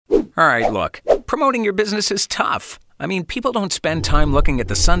Alright, look, promoting your business is tough. I mean, people don't spend time looking at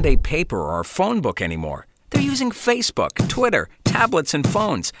the Sunday paper or phone book anymore. They're using Facebook, Twitter, tablets, and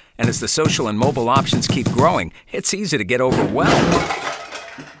phones. And as the social and mobile options keep growing, it's easy to get overwhelmed.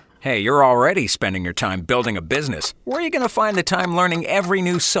 Hey, you're already spending your time building a business. Where are you going to find the time learning every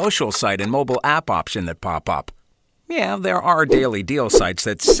new social site and mobile app option that pop up? Yeah, there are daily deal sites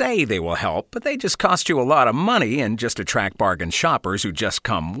that say they will help, but they just cost you a lot of money and just attract bargain shoppers who just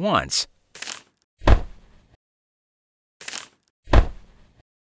come once.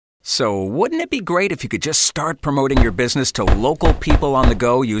 So wouldn't it be great if you could just start promoting your business to local people on the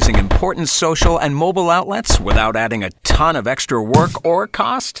go using important social and mobile outlets without adding a ton of extra work or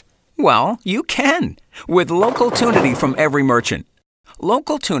cost? Well, you can, with Localtunity from every merchant.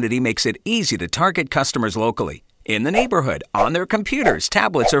 Localtunity makes it easy to target customers locally, in the neighborhood, on their computers,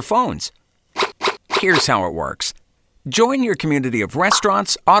 tablets, or phones. Here's how it works. Join your community of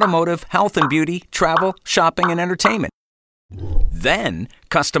restaurants, automotive, health and beauty, travel, shopping, and entertainment. Then,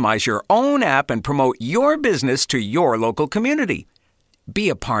 customize your own app and promote your business to your local community. Be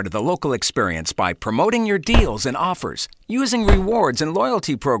a part of the local experience by promoting your deals and offers, using rewards and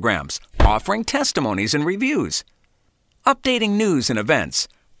loyalty programs, offering testimonies and reviews, updating news and events,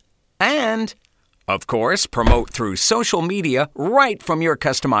 and, of course, promote through social media right from your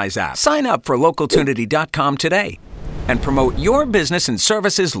customized app. Sign up for Localtunity.com today and promote your business and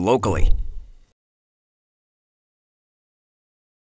services locally.